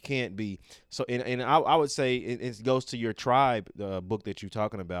 Like you can't be so. And I would say it goes to your tribe book that you're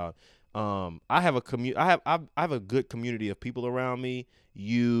talking about. I have I have a good community of people around me,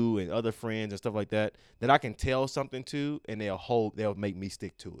 you and other friends and stuff like that I can tell something to, and they'll make me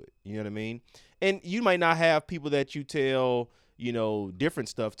stick to it. You know what I mean? And you might not have people that you tell, you know, different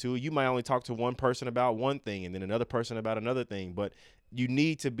stuff to. You might only talk to one person about one thing and then another person about another thing, but you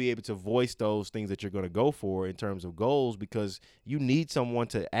need to be able to voice those things that you're going to go for in terms of goals, because you need someone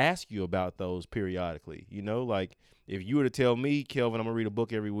to ask you about those periodically. You know, like if you were to tell me, Kelvin, I'm going to read a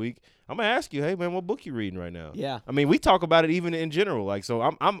book every week, I'm going to ask you, hey man, what book you reading right now? Yeah. I mean, we talk about it even in general. Like,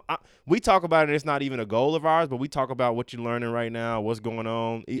 so we talk about it. It's not even a goal of ours, but we talk about what you're learning right now, what's going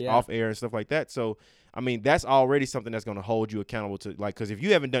on off air and stuff like that. So, I mean, that's already something that's going to hold you accountable to, like, because if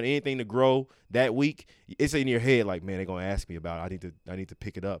you haven't done anything to grow that week, it's in your head like, man, they're going to ask me about it. I need to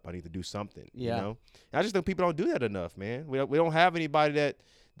pick it up. I need to do something. Yeah. You know? And I just think people don't do that enough, man. We don't have anybody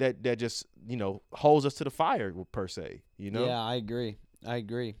that just, you know, holds us to the fire per se, you know? Yeah, I agree.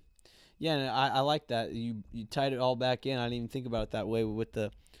 Yeah, and I like that. You tied it all back in. I didn't even think about it that way with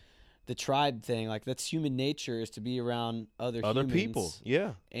the tribe thing. Like that's human nature, is to be around other humans, people.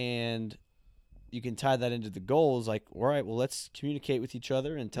 Yeah. And you can tie that into the goals. Like, all right, well, let's communicate with each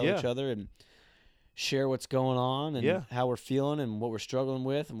other and tell each other and share what's going on and how we're feeling and what we're struggling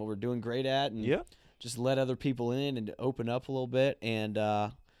with and what we're doing great at, and just let other people in and open up a little bit, and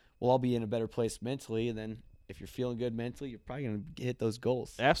we'll all be in a better place mentally. And then if you're feeling good mentally, you're probably going to hit those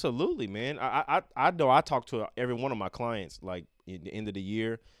goals. Absolutely, man. I know I talk to every one of my clients, like at the end of the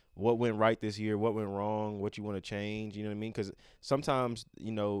year, what went right this year, what went wrong, what you want to change, you know what I mean? Because sometimes,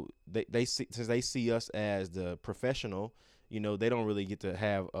 you know, they see, since they see us as the professional, you know, they don't really get to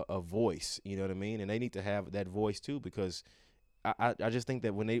have a voice, you know what I mean? And they need to have that voice too, because I just think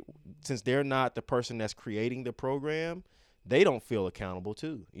that since they're not the person that's creating the program, they don't feel accountable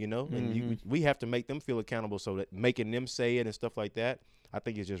too, you know? And we have to make them feel accountable, so that making them say it and stuff like that, I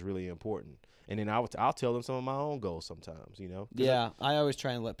think is just really important. And then I'll tell them some of my own goals sometimes, you know? Yeah, I always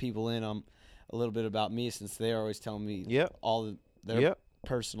try and let people in on a little bit about me, since they're always telling me all their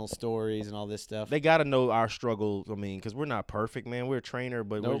personal stories and all this stuff. They got to know our struggles. I mean, because we're not perfect, man. We're a trainer,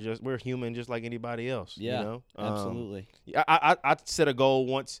 but we're human just like anybody else. Yeah, you know? Absolutely. I set a goal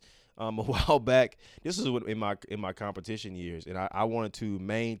once a while back. This was in my competition years, and I wanted to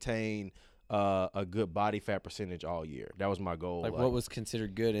maintain a good body fat percentage all year. That was my goal. Like what was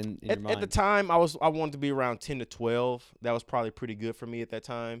considered good in your mind? At the time, I wanted to be around 10 to 12. That was probably pretty good for me at that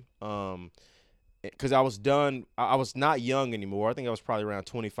time. Because I was done. I was not young anymore. I think I was probably around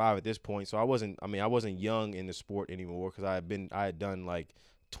 25 at this point. So I wasn't young in the sport anymore, because I had done like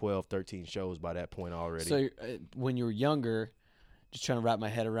 12, 13 shows by that point already. So when you were younger, just trying to wrap my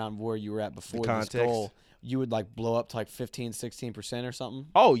head around where you were at before this context. goal, you would like blow up to like 15, 16% or something?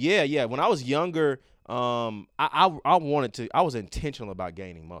 Oh yeah. When I was younger, I wanted to. I was intentional about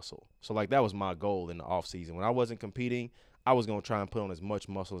gaining muscle. So like that was my goal in the off season. When I wasn't competing, I was gonna try and put on as much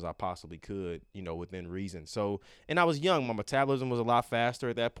muscle as I possibly could, within reason. So, and I was young. My metabolism was a lot faster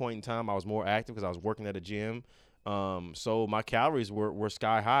at that point in time. I was more active because I was working at a gym. So my calories were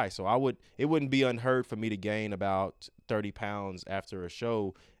sky high. So it wouldn't be unheard for me to gain about 30 pounds after a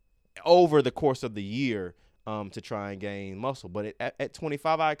show over the course of the year. To try and gain muscle. But at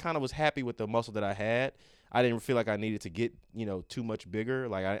 25, I kind of was happy with the muscle that I had. I didn't feel like I needed to get, too much bigger.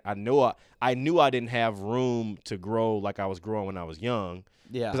 Like I knew I didn't have room to grow like I was growing when I was young.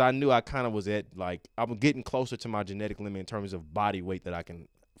 Yeah. Because I knew I kind of was at I'm getting closer to my genetic limit in terms of body weight that I can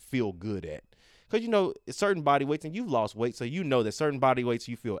feel good at. Because, certain body weights, and you've lost weight, so you know that certain body weights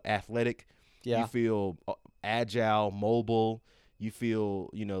you feel athletic. Yeah. You feel agile, mobile. You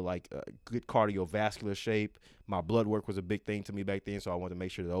feel, like good cardiovascular shape. My blood work was a big thing to me back then, so I wanted to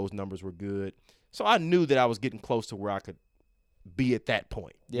make sure those numbers were good. So I knew that I was getting close to where I could be at that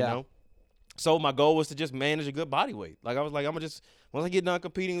point. Yeah. So my goal was to just manage a good body weight. Like I was like, I'm gonna just once I get done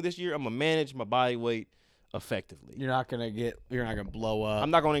competing this year, I'm gonna manage my body weight effectively. You're not gonna blow up.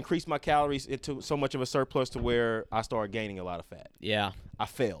 I'm not gonna increase my calories into so much of a surplus to where I start gaining a lot of fat. Yeah. I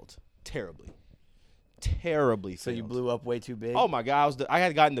failed terribly. So you failed. blew up way too big? Oh my God, I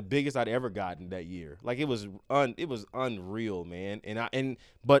had gotten the biggest I'd ever gotten that year. Like it was unreal, man.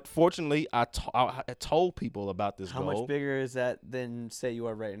 But fortunately, I told people about this How goal. much bigger is that than say you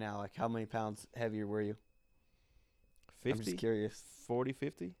are right now? Like how many pounds heavier were you? 50? I'm just curious. 40,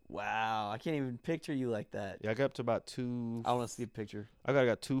 50? Wow, I can't even picture you like that. Yeah, I got up to about 2. I want to see a picture. I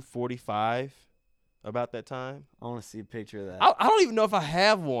got 245 about that time. I want to see a picture of that. I don't even know if I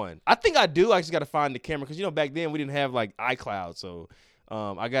have one. I think I do. I just got to find the camera because back then we didn't have like iCloud, so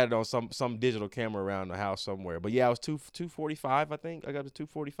I got it on some digital camera around the house somewhere. But yeah, I was 245. I think I got to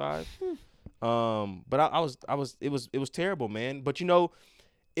 245. But it was terrible, man. But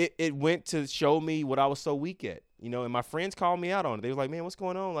it went to show me what I was so weak at. And my friends called me out on it. They was like, "Man, what's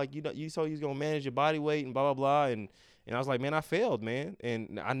going on? Like you told you was gonna manage your body weight and blah blah blah." And I was like, "Man, I failed, man.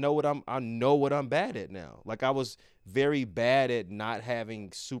 And I know what I'm bad at now. Like I was very bad at not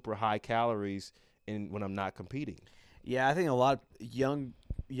having super high calories when I'm not competing." Yeah, I think a lot of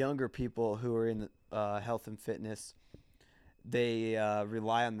younger people who are in health and fitness, they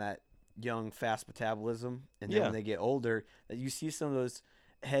rely on that young, fast metabolism, and then when they get older, you see some of those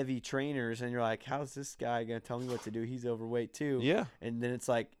heavy trainers, and you're like, "How's this guy gonna tell me what to do? He's overweight too." Yeah. And then it's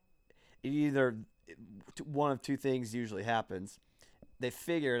like, either one of two things usually happens: they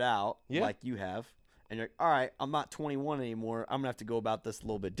figure it out, like you have, and you're like, "All right, I'm not 21 anymore. I'm gonna have to go about this a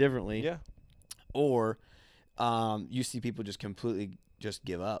little bit differently." Yeah. Or you see people just completely just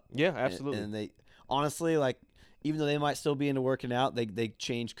give up. Yeah, absolutely. And they honestly, like, even though they might still be into working out, they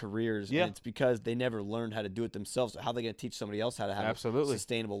change careers. Yeah. And it's because they never learned how to do it themselves. So how are they going to teach somebody else how to have a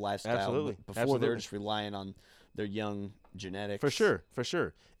sustainable lifestyle before they're just relying on their young genetics? For sure.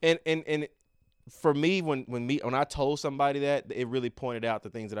 And for me, when I told somebody that, it really pointed out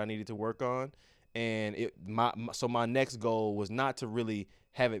the things that I needed to work on. And so my next goal was not to really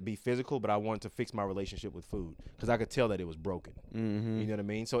have it be physical, but I wanted to fix my relationship with food because I could tell that it was broken. Mm-hmm. You know what I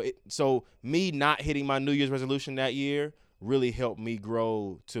mean? So me not hitting my New Year's resolution that year really helped me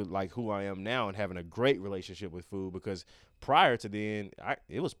grow to like who I am now and having a great relationship with food, because prior to then,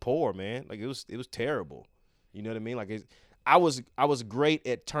 it was poor, man. Like it was terrible. You know what I mean? Like I was great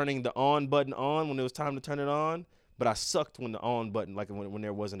at turning the on button on when it was time to turn it on, but I sucked when the on button, like when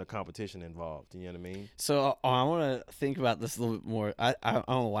there wasn't a competition involved. You know what I mean? So I want to think about this a little bit more. I don't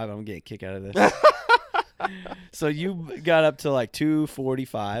know why, but I'm getting a kick out of this. So you got up to like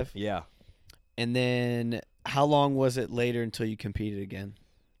 245. Yeah. And then how long was it later until you competed again?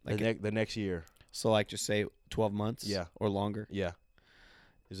 Like the next year. So like just say 12 months? Yeah. Or longer? Yeah.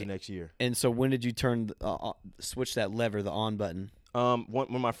 It was the next year. And so when did you switch that lever, the on button?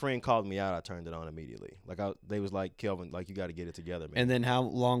 When my friend called me out, I turned it on immediately. Like they was like, "Kelvin, like you got to get it together, man." And then how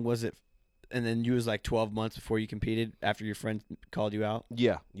long was it? And then you was like 12 months before you competed after your friend called you out?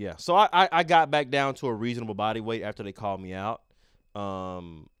 Yeah. So I got back down to a reasonable body weight after they called me out.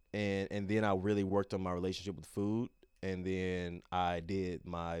 And then I really worked on my relationship with food. And then I did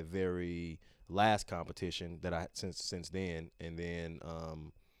my very last competition that I since then. And then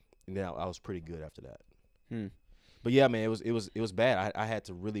I was pretty good after that. But yeah, man, it was bad. I had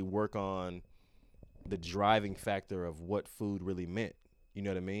to really work on the driving factor of what food really meant. You know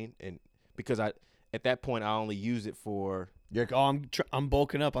what I mean? And because at that point, I only use it for. You're like, oh, I'm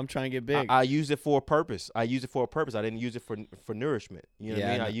bulking up. I'm trying to get big. I used it for a purpose. I didn't use it for nourishment. You know what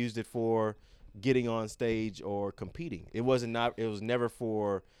I mean? I used it for getting on stage or competing. It was never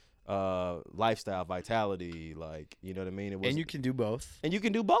for lifestyle vitality. Like, you know what I mean? And you can do both. And you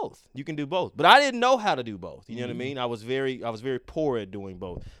can do both. But I didn't know how to do both. You know what I mean? I was very poor at doing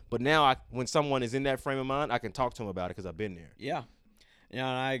both. But now when someone is in that frame of mind, I can talk to them about it because I've been there. Yeah. Yeah,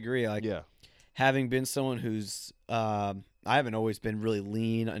 and I agree. Like, yeah. Having been someone who's I haven't always been really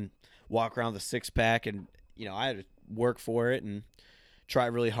lean and walk around with a six-pack, and, you know, I had to work for it and try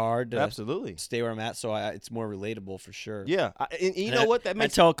really hard to absolutely stay where I'm at, so it's more relatable for sure. Yeah. And you know what? That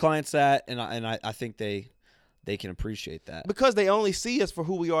makes I tell clients that, and I think they can appreciate that. Because they only see us for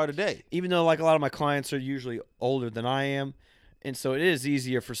who we are today. Even though, like, a lot of my clients are usually older than I am, and so it is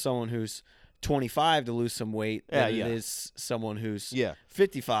easier for someone who's 25 to lose some weight than it is someone who's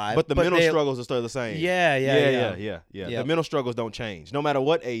 55. But the mental struggles are still the same. Yeah. The mental struggles don't change, no matter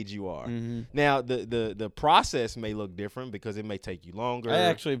what age you are. Mm-hmm. Now, the process may look different because it may take you longer. I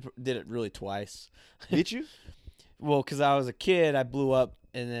actually did it really twice. Did you? Well, because I was a kid, I blew up,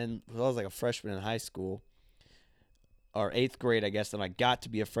 and then I was like a freshman in high school, or 8th grade, I guess. Then I got to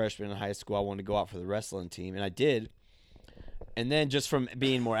be a freshman in high school. I wanted to go out for the wrestling team, and I did. And then just from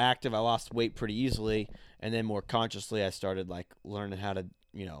being more active, I lost weight pretty easily. And then more consciously, I started like learning how to,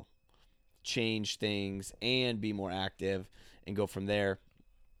 you know, change things and be more active and go from there.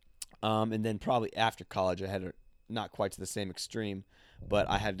 And then probably after college, I had not quite to the same extreme, but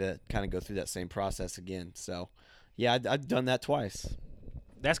I had to kind of go through that same process again. So, yeah, I've done that twice.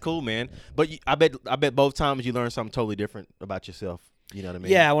 That's cool, man. But I bet both times you learned something totally different about yourself. You know what I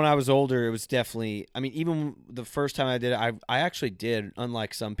mean? Yeah, when I was older, it was definitely – I mean, even the first time I did it, I actually did,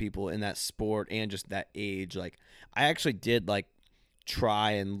 unlike some people in that sport and just that age, like I actually did like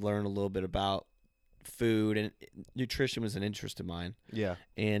try and learn a little bit about food, and nutrition was an interest of mine. Yeah.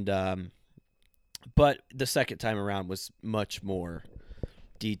 And but the second time around was much more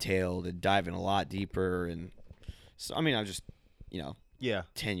detailed and diving a lot deeper. And so, I mean, I was just, you know,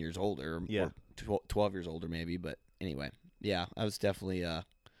 10 years older or 12 years older maybe, but anyway. Yeah, I was definitely,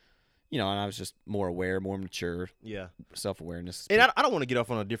 you know, and I was just more aware, more mature. Yeah. Self-awareness. And I don't want to get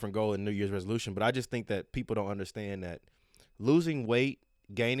off on a different goal in New Year's resolution, but I just think that people don't understand that losing weight,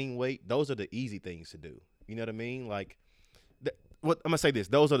 gaining weight, those are the easy things to do. You know what I mean? Like, I'm going to say this.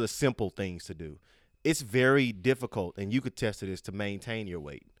 Those are the simple things to do. It's very difficult, and you could test it, is to maintain your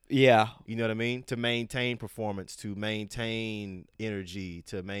weight. Yeah. You know what I mean? To maintain performance, to maintain energy,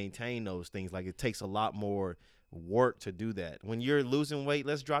 to maintain those things. Like, it takes a lot more work to do that. When you're losing weight,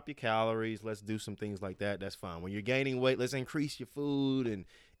 let's drop your calories. Let's do some things like that. That's fine. When you're gaining weight, let's increase your food and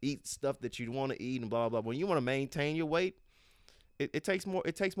eat stuff that you want to eat and blah, blah, blah. When you want to maintain your weight, it takes more.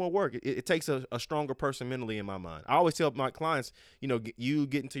 It takes more work. It takes a stronger person mentally, in my mind. I always tell my clients, you know, you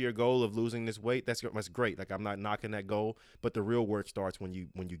getting to your goal of losing this weight, that's great. Like, I'm not knocking that goal, but the real work starts when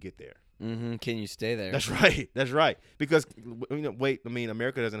you get there. Mm-hmm. Can you stay there? That's right. That's right. Because, you know, weight. I mean,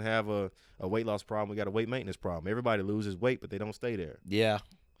 America doesn't have a weight loss problem. We got a weight maintenance problem. Everybody loses weight, but they don't stay there. Yeah.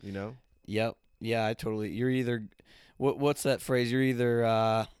 You know. Yep. Yeah. I totally. You're either. What's that phrase? You're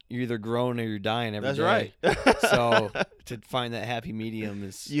either growing or you're dying every day. That's right. So to find that happy medium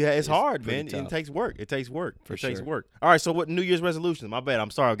is it's hard, man. Tough. It takes work. It takes work. For it sure. takes work. All right. So what New Year's resolutions? My bad. I'm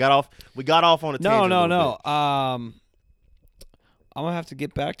sorry. We got off on a tangent. No. I'm gonna have to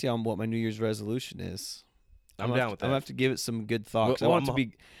get back to you on what my New Year's resolution is. I'm down with that. I'm gonna have to give it some good thought. Well, I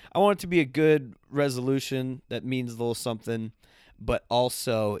want it to be a good resolution that means a little something, but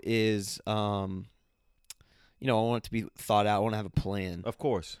also is you know, I want it to be thought out. I want to have a plan. Of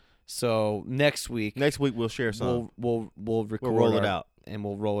course. So next week we'll share some. We'll record. We'll roll it out. And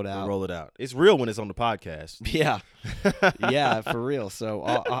we'll roll it out. We'll roll it out. It's real when it's on the podcast. Yeah. Yeah, for real. So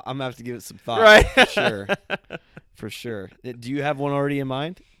I'm going to have to give it some thought. Right. For sure. For sure. Do you have one already in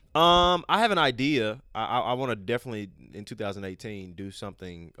mind? I have an idea. I want to definitely, in 2018, do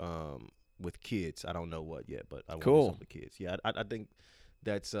something with kids. I don't know what yet, but I want to do something with kids. Yeah, I think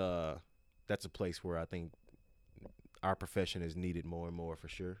that's a place where I think our profession is needed more and more, for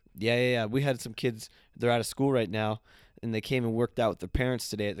sure. Yeah. We had some kids, they're out of school right now, and they came and worked out with their parents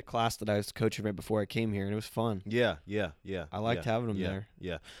today at the class that I was coaching right before I came here, and it was fun. Yeah. I liked having them there.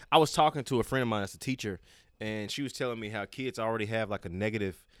 Yeah. I was talking to a friend of mine that's a teacher, and she was telling me how kids already have like a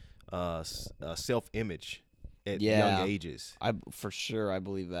negative self-image at young ages. For sure, I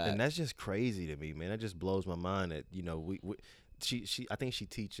believe that. And that's just crazy to me, man. That just blows my mind that, you know, I think she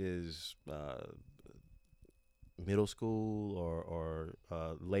teaches middle school or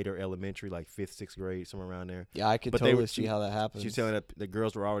later elementary, like 5th, 6th grade, somewhere around there. Yeah, I could But they totally were- see how that happens. She was telling that the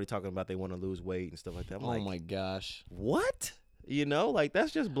girls were already talking about they want to lose weight and stuff like that. I'm Oh like, my gosh. what? You know, like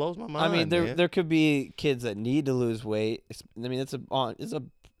that just blows my mind. I mean, man. there could be kids that need to lose weight. I mean, it's a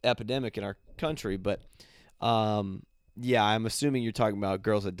epidemic in our country, but yeah, I'm assuming you're talking about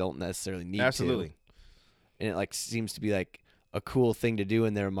girls that don't necessarily need Absolutely. to. And it like seems to be like a cool thing to do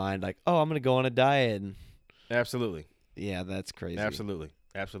in their mind, like, oh, I'm gonna go on a diet, and Absolutely. yeah, that's crazy. Absolutely.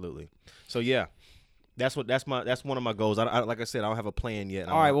 So yeah, that's one of my goals. I like I said, I don't have a plan yet.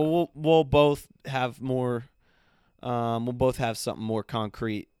 All right, well, we'll both have more. We'll both have something more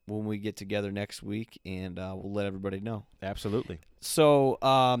concrete when we get together next week, and we'll let everybody know. Absolutely. So,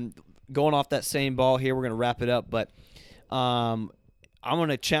 going off that same ball here, we're going to wrap it up, but I'm going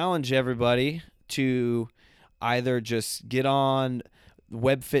to challenge everybody to either just get on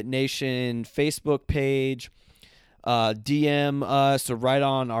WebFit Nation Facebook page, DM us, or write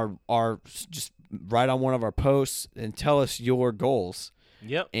on just write on one of our posts and tell us your goals.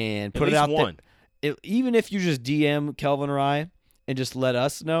 Yep. And At put it least out one. there. Even if you just DM Kelvin or I and just let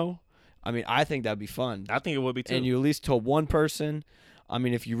us know, I mean, I think that'd be fun. I think it would be too. And you at least told one person. I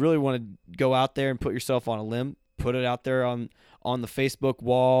mean, if you really want to go out there and put yourself on a limb, put it out there on the Facebook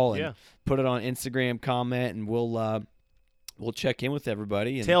wall and put it on Instagram comment, and we'll check in with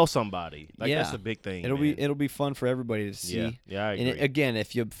everybody and tell somebody. Like Yeah. that's a big thing. it'll be fun for everybody to see. Yeah, I agree. And again,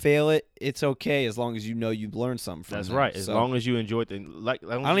 if you fail it, it's okay as long as you know you've learned something from it. That's right. As long as you enjoy it, I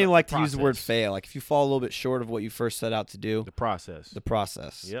don't even like to use the word fail. Like if you fall a little bit short of what you first set out to do, the process.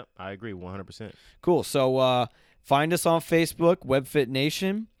 Yep, I agree 100%. Cool. So find us on Facebook, WebFit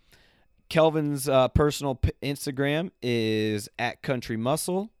Nation. Kelvin's personal Instagram is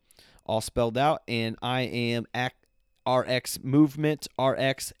 @CountryMuscle, all spelled out, and I am RX Movement,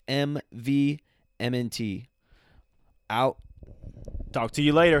 RXMVMNT. Out. Talk to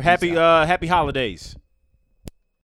you later. Happy holidays.